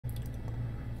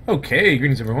Okay,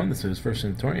 greetings everyone. This is First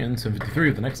Centurion 753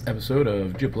 with the next episode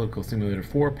of Geopolitical Simulator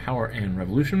 4, Power and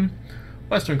Revolution,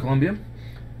 Western Colombia.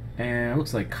 And it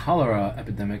looks like cholera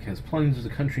epidemic has plunged the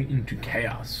country into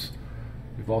chaos.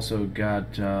 We've also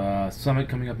got a summit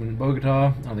coming up in Bogota.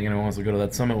 I don't think anyone wants to go to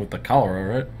that summit with the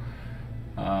cholera,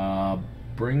 right?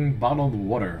 Bring bottled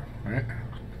water, right?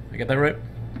 I get that right?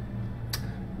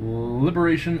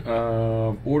 Liberation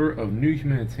of Order of New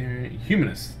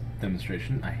Humanist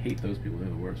demonstration. I hate those people, they're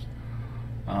the worst.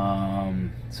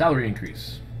 Salary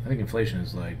increase. I think inflation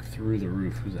is like through the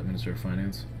roof. Who's that, Minister of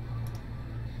Finance?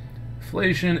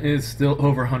 Inflation is still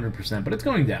over 100%, but it's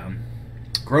going down.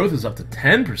 Growth is up to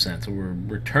 10%, so we're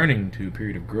returning to a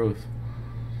period of growth.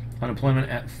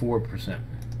 Unemployment at 4%.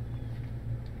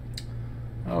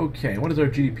 Okay, what is our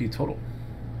GDP total?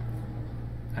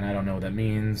 And I don't know what that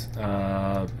means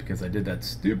because I did that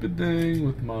stupid thing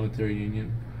with monetary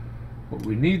union. What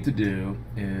we need to do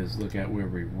is look at where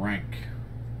we rank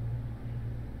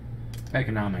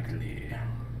economically.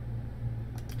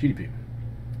 GDP.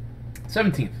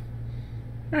 17th.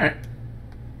 Alright.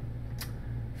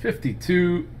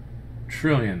 52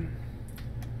 trillion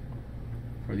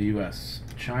for the US.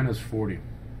 China's 40.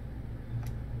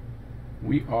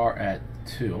 We are at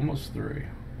 2, almost 3.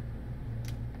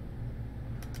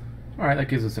 Alright, that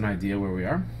gives us an idea where we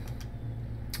are.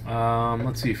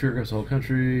 Let's see, fear grips the whole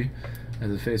country as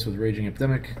it's faced with raging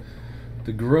epidemic.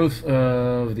 The growth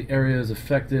of the areas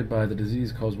affected by the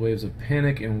disease caused waves of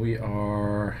panic, and we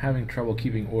are having trouble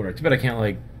keeping order. Too bad I can't,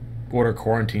 like, order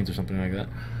quarantines or something like that.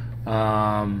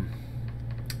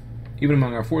 Even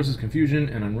among our forces, confusion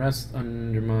and unrest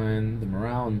undermine the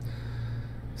morale, and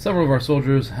several of our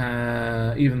soldiers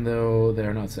even though they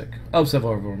are not sick.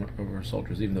 Several of our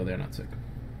soldiers, even though they are not sick.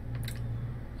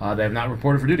 They have not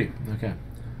reported for duty. Okay.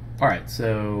 Alright,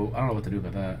 so I don't know what to do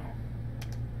about that.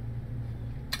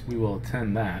 We will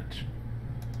attend that.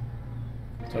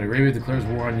 Saudi Arabia declares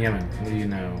war on Yemen. What do you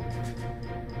know?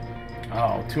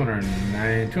 Oh,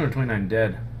 229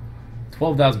 dead.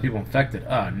 12,000 people infected.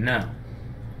 Oh, no.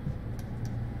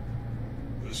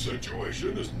 The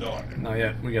situation is not... Not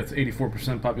yet. We got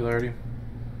 84% popularity.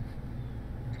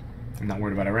 I'm not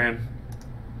worried about Iran.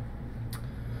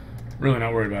 Really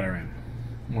not worried about Iran.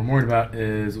 What I'm worried about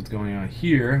is what's going on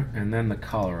here, and then the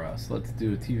cholera. So let's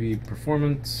do a TV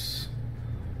performance.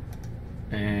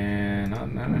 And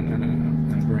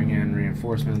and bring in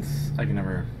reinforcements. That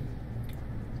never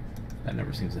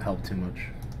seems to help too much.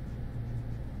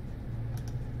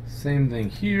 Same thing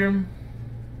here.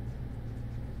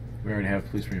 We already have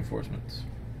police reinforcements.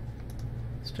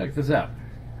 Let's check this out.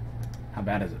 How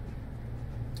bad is it?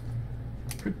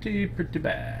 Pretty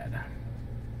bad.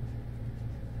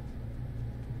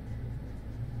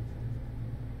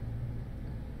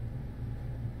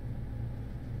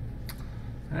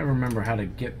 I never remember how to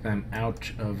get them out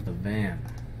of the van.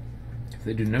 If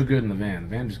they do no good in the van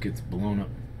just gets blown up.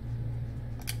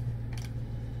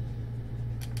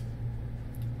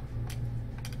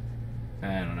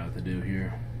 I don't know what to do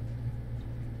here.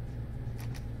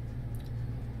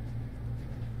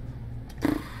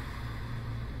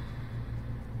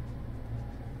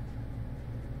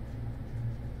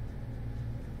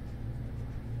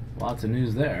 Lots of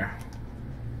news there.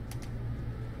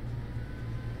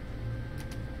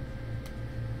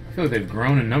 I feel like they've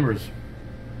grown in numbers.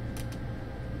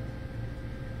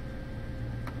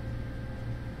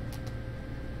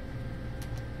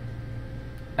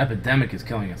 Epidemic is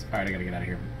killing us. Alright, I gotta get out of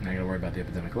here. I gotta worry about the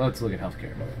epidemic. Let's look at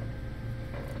healthcare.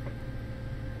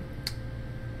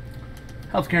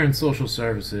 Healthcare and social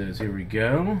services. Here we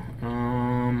go.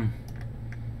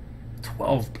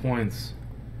 12 points.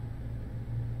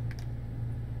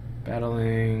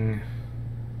 Battling.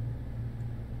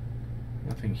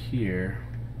 Nothing here.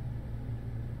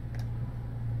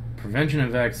 Prevention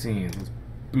and vaccines. Let's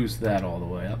boost that all the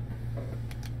way up.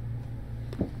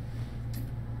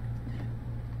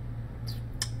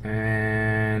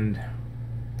 And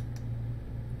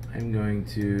I'm going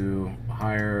to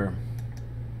hire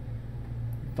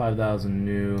 5,000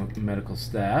 new medical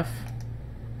staff.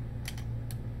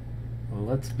 Well,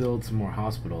 let's build some more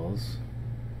hospitals.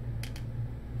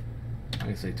 I'm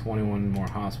going to say 21 more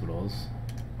hospitals.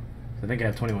 I think I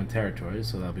have 21 territories,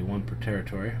 so that'll be 1 per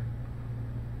territory.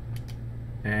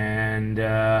 And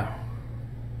that's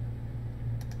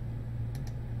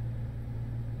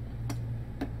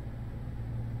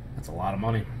a lot of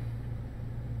money.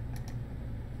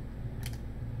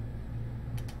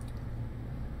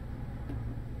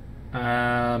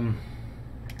 And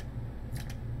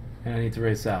I need to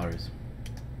raise salaries.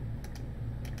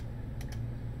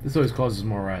 This always causes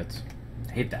more riots.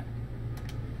 I hate that.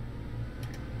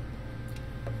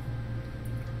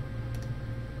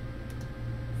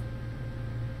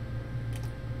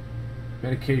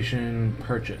 Medication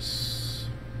purchase.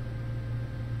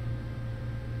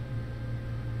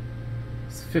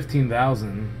 It's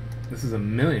 15,000. This is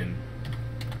 1,000,000.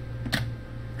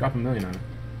 Drop 1,000,000 on it.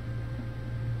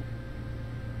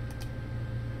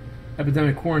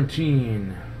 Epidemic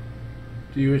quarantine.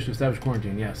 Do you wish to establish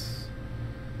quarantine? Yes.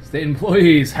 State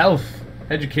employees, health,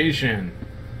 education.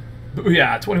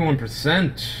 Booyah,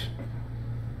 21%.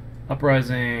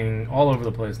 Uprising all over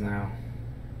the place now.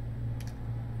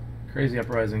 Crazy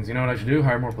uprisings. You know what I should do?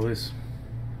 Hire more police.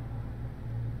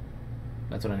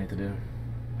 That's what I need to do.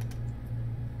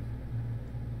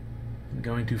 I'm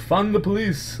going to fund the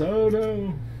police. Oh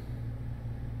no.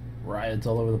 Riots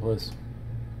all over the place.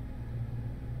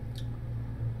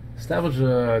 Establish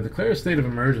a declare a state of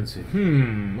emergency. I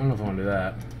don't know if I want to do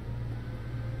that.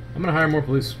 I'm gonna hire more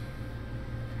police.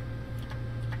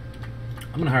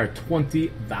 I'm gonna hire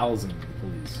 20,000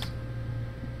 police.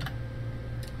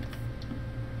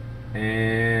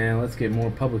 And let's get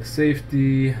more public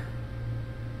safety.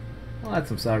 I'll add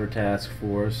some cyber task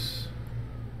force.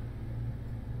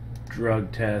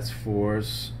 Drug task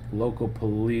force. Local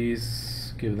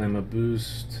police. Give them a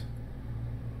boost.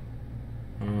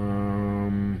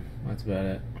 That's about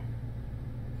it.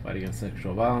 Fight against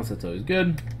sexual violence, that's always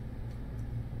good.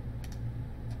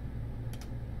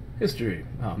 History.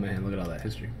 Oh man, look at all that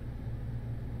history.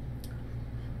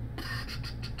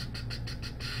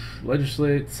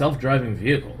 Legislate self-driving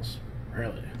vehicles.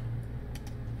 Really?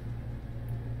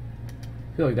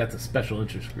 I feel like that's a special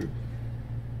interest group.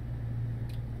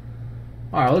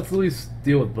 Alright, let's at least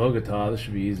deal with Bogota. This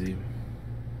should be easy.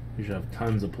 We should have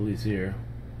tons of police here.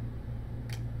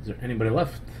 Is there anybody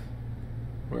left?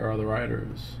 Where are the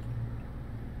rioters?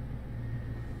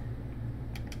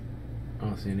 I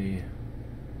don't see any.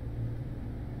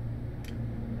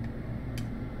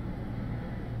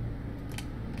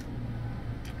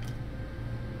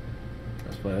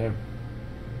 Let's play there.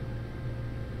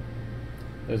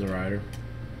 There's a rioter.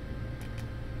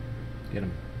 Get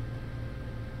him.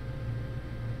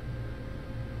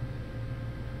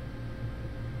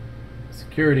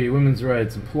 Security, women's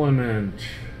rights, employment,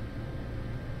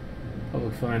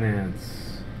 public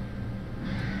finance,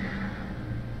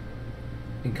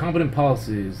 incompetent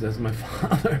policies. That's my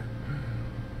father.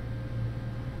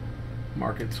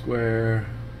 Market Square.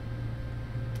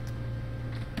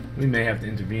 We may have to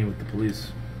intervene with the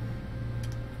police.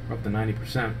 We're up to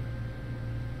 90%.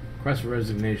 Request for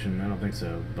resignation. I don't think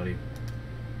so, buddy.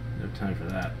 No time for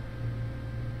that.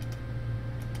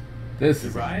 This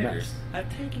is a mess. I've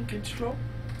taken control.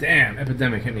 Damn,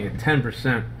 epidemic hit me at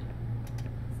 10%.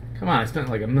 Come on, I spent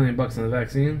like $1 million on the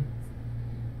vaccine.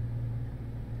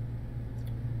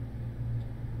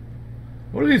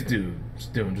 What are these dudes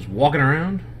doing? Just walking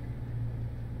around?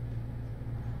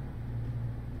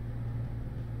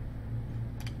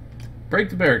 Break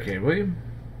the barricade, will you?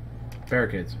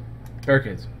 Barricades.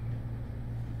 Barricades.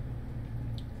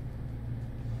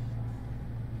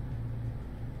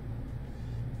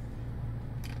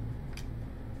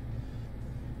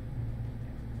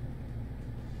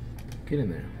 Get in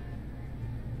there.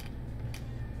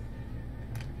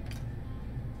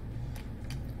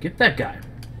 Get that guy.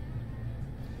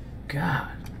 God,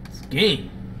 this game.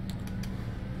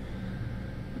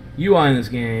 UI in this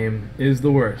game is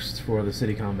the worst for the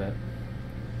city combat.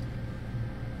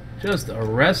 Just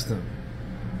arrest him.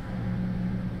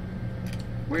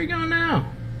 Where are you going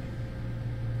now?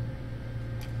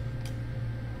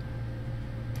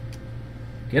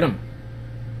 Get him.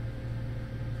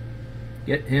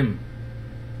 Get him.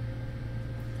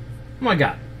 Oh my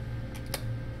god.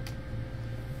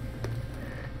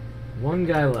 One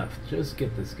guy left. Just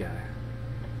get this guy.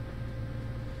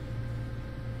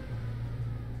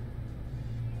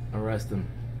 Arrest him.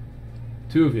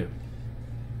 2 of you.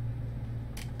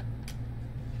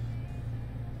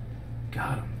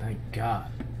 Got him. Thank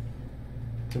God.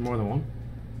 Is there more than one?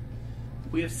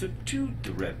 We have subdued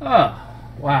the rebel. Oh,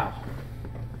 wow.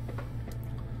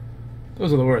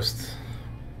 Those are the worst.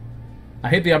 I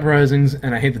hate the uprisings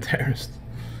and I hate the terrorists.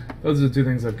 Those are the 2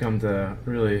 things I've come to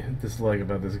really dislike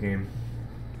about this game.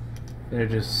 They're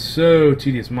just so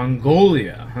tedious.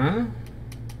 Mongolia, huh?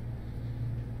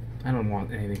 I don't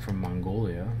want anything from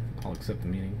Mongolia. I'll accept the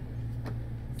meeting.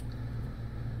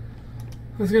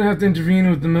 I was gonna have to intervene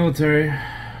with the military.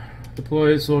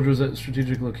 Deploy soldiers at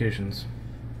strategic locations.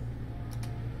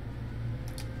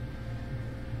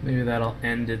 Maybe that'll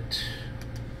end it.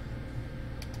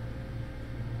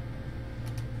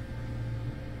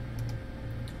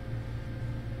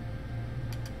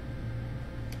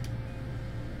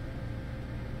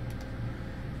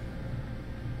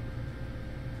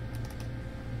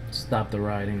 Stop the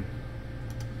rioting.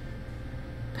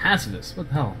 Pacifists. What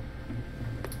the hell?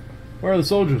 Where are the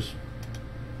soldiers?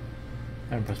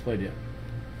 I haven't pressed play yet.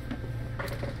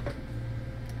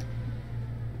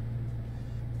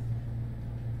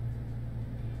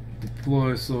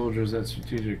 Deploy soldiers at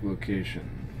strategic locations.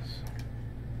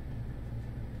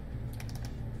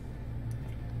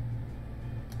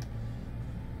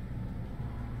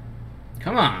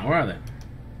 Come on, where are they?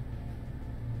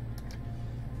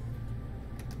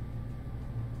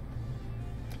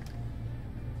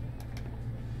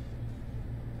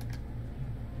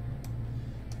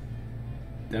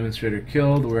 Demonstrator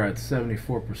killed. We're at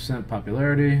 74%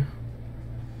 popularity.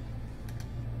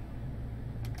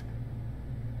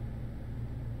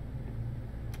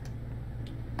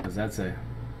 What does that say?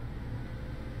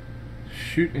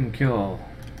 Shoot and kill.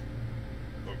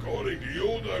 According to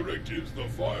your directives, the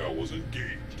fire was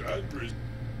engaged and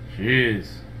Jeez.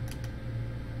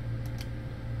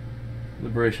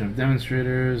 Liberation of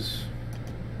demonstrators.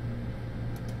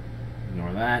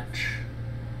 Ignore that.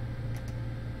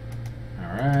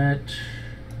 Alright.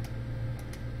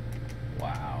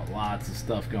 Wow, lots of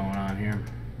stuff going on here.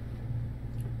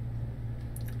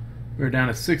 We're down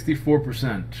to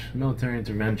 64%. Military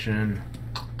intervention.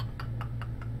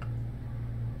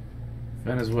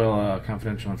 Venezuela,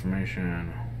 confidential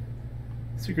information.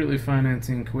 Secretly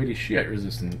financing Kuwaiti Shiite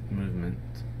resistance movement.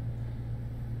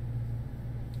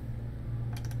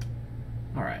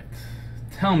 Alright.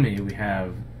 Tell me we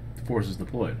have forces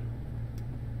deployed.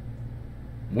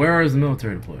 Where is the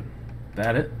military deployed?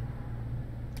 That it?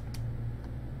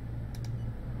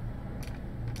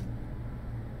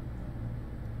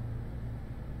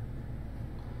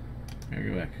 Here,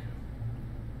 go back.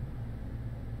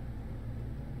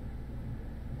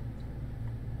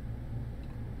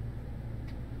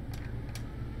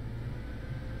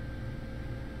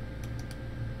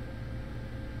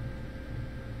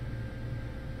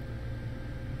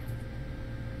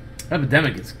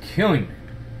 Epidemic is killing me.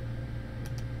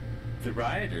 The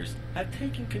rioters have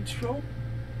taken control.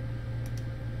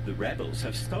 The rebels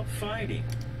have stopped fighting.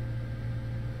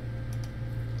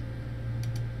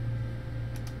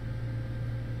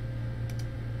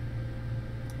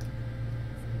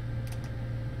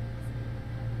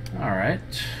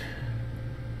 Alright.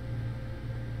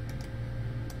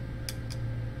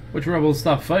 Which rebels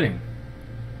stopped fighting?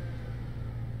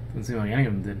 Doesn't seem like any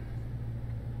of them did.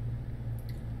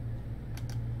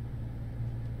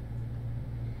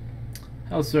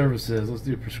 Health services, let's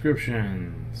do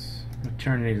prescriptions.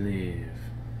 Maternity leave.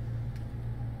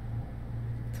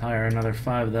 Let's hire another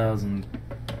 5,000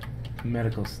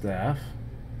 medical staff.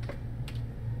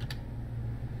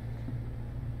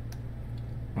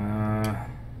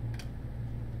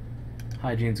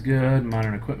 Hygiene's good,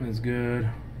 modern equipment's good.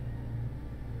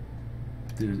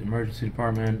 Do the emergency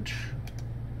department.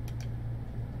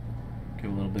 Give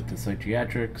a little bit to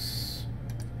psychiatrics,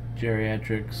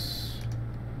 geriatrics.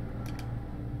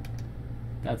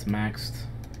 That's maxed.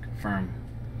 Confirm.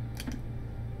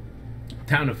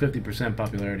 Down to 50%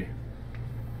 popularity.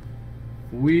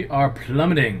 We are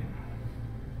plummeting.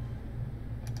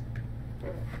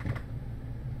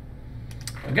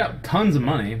 I've got tons of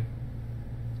money,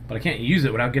 but I can't use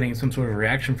it without getting some sort of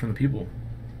reaction from the people.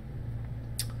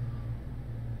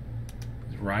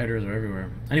 These rioters are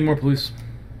everywhere. I need more police.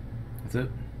 That's it.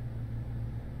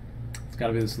 It's got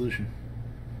to be the solution.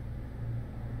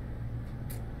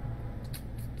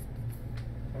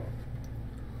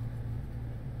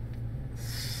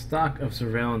 Stock of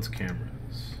surveillance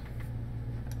cameras.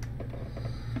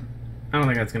 I don't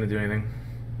think that's going to do anything.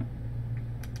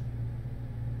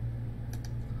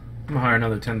 I'm going to hire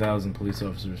another 10,000 police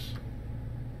officers.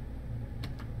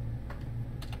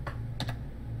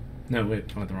 No,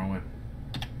 wait, I went the wrong way.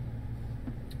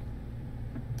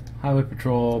 Highway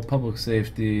patrol, public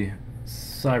safety,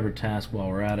 cyber task while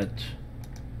we're at it.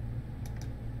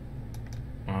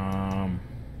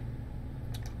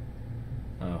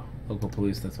 Oh, local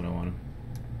police, that's what I wanted.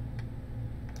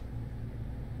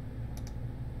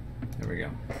 There we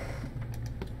go.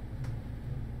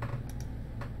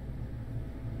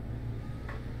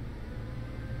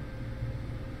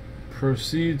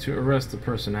 Proceed to arrest the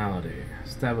personality.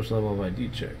 Establish level of ID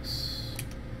checks.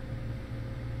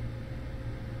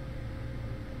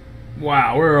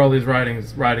 Wow, where are all these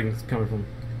writings coming from?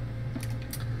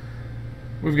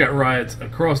 We've got riots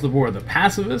across the board. The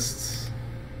pacifists,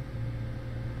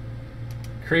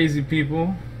 crazy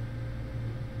people,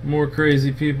 more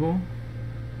crazy people,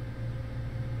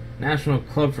 National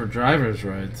Club for Drivers'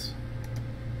 Rights.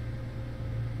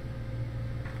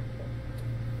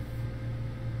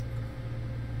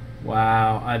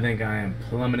 Wow, I think I am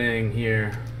plummeting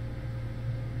here.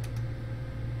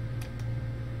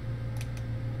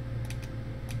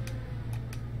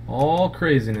 All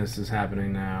craziness is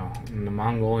happening now. And the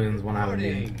Mongolians want to have a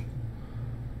meeting.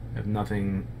 If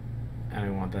nothing, I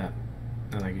don't want that.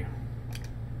 No, thank you.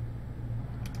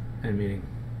 End meeting.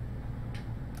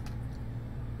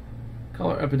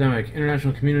 Cholera epidemic.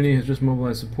 International community has just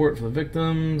mobilized support for the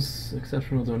victims.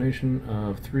 Exceptional donation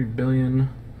of $3 billion.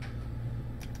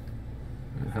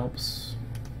 That helps.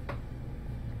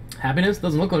 Happiness?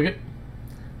 Doesn't look like it.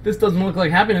 This doesn't look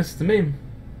like happiness to me.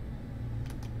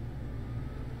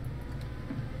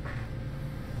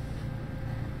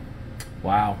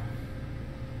 Wow.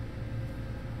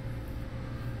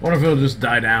 I wonder if it'll just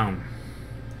die down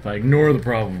if I ignore the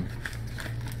problem.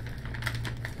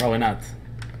 Probably not.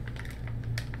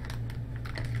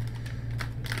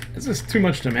 This is too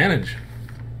much to manage.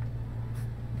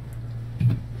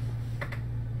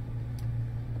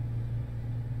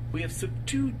 We have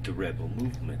subdued the rebel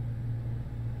movement.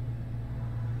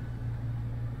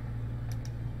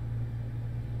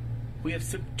 We have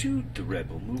subdued the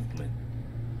rebel movement.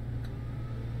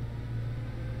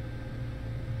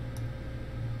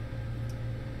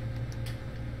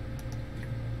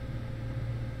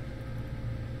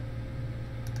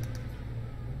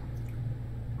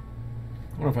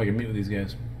 I wonder if I can meet with these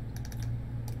guys.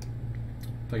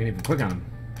 If I can even click on them.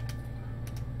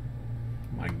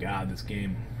 My God, this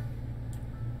game.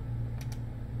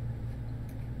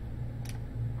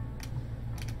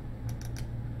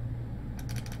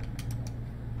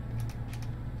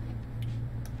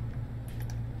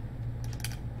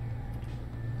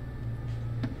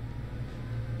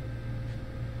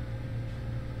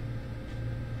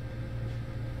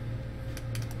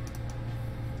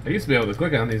 I used to be able to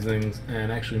click on these things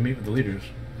and actually meet with the leaders.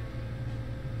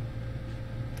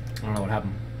 I don't know what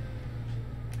happened.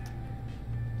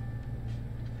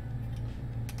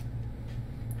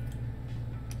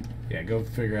 Yeah, go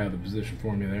figure out the position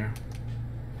for me there.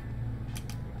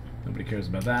 Nobody cares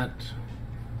about that.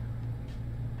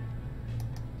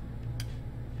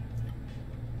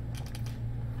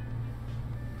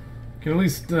 Can at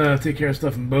least take care of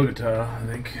stuff in Bogota, I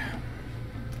think.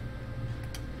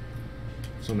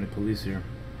 So many police here.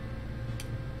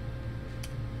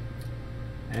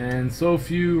 And so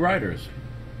few riders.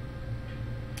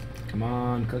 Come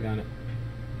on, click on it.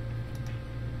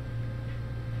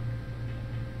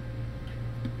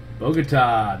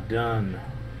 Bogota, done.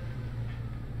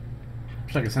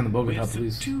 Wish I could send the Bogota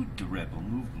police to the rebel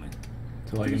movement.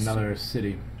 To like another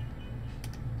city.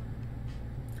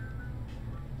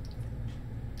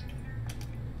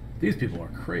 These people are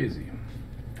crazy.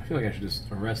 I feel like I should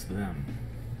just arrest them.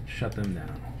 Shut them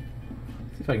down.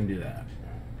 See if I can do that.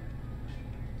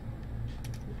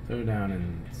 Throw down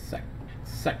in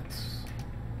sects.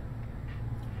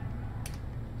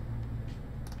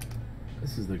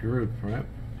 This is the group, right?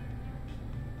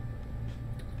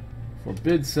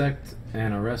 Forbid sect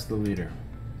and arrest the leader.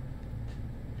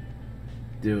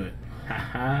 Do it.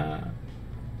 Haha.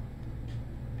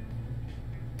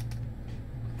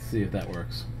 Let's see if that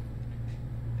works.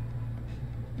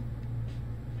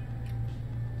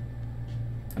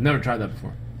 I've never tried that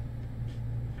before.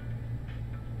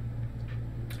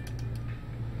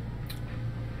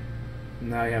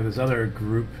 Now you have this other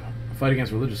group, fight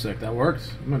against religious sect. That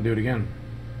works. I'm gonna do it again.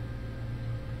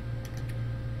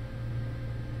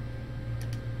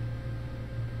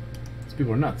 These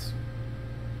people are nuts.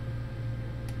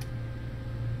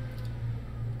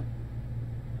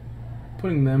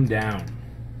 Putting them down.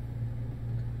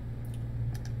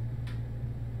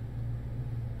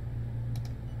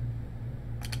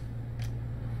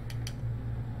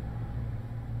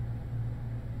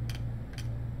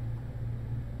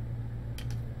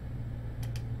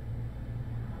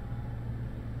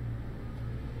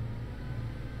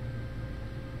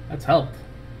 That's helped.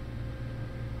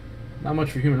 Not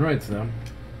much for human rights, though.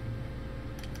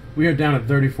 We are down at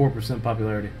 34%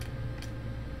 popularity.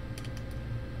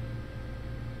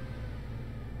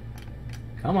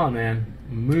 Come on, man.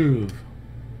 Move.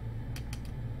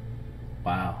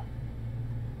 Wow.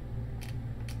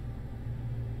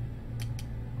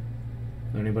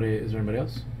 Is there anybody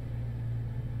else?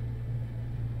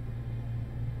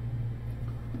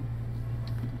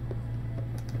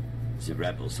 The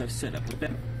rebels have set up a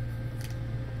bet.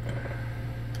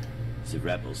 The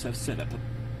rebels have set up a...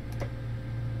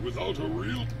 Without a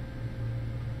real...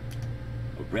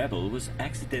 A rebel was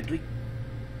accidentally...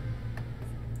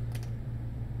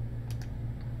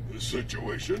 The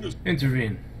situation is...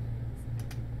 Intervene.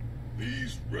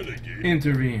 These renegades...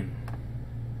 Intervene.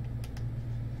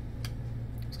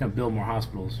 It's gonna build more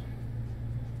hospitals.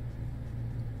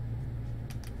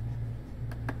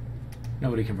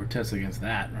 Nobody can protest against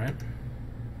that, right?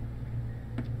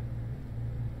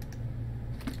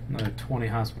 20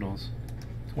 hospitals.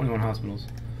 21 hospitals.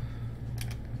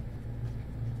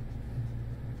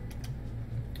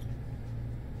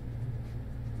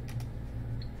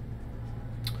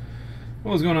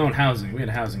 What was going on with housing? We had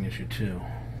a housing issue too.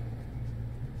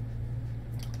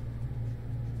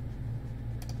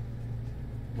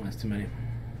 Well, that's too many.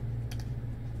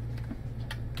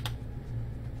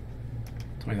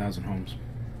 20,000 homes.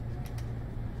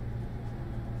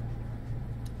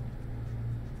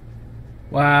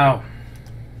 Wow.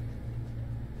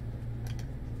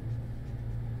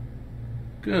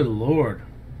 Good Lord.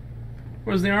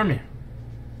 Where's the army?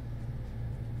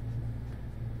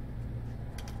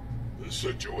 This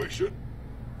situation,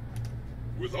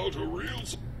 without a real...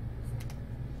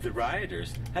 The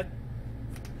rioters have...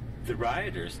 The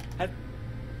rioters have...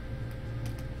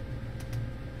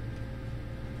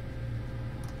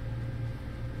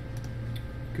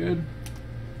 Good.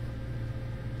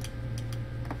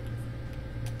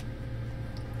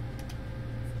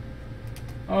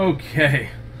 Okay.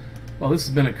 Well, this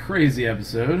has been a crazy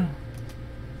episode.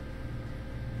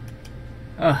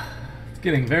 It's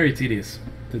getting very tedious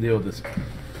to deal with this.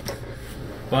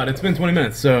 But it's been 20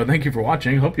 minutes, so thank you for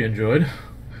watching. Hope you enjoyed.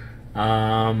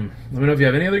 Let me know if you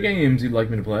have any other games you'd like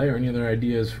me to play, or any other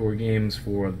ideas for games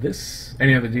for this,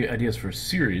 any other ideas for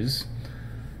series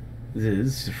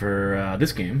for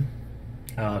this game.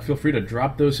 Feel free to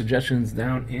drop those suggestions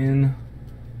down in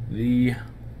the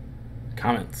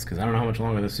comments, because I don't know how much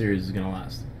longer this series is going to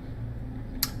last.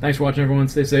 Thanks for watching, everyone.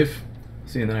 Stay safe.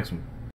 See you in the next one.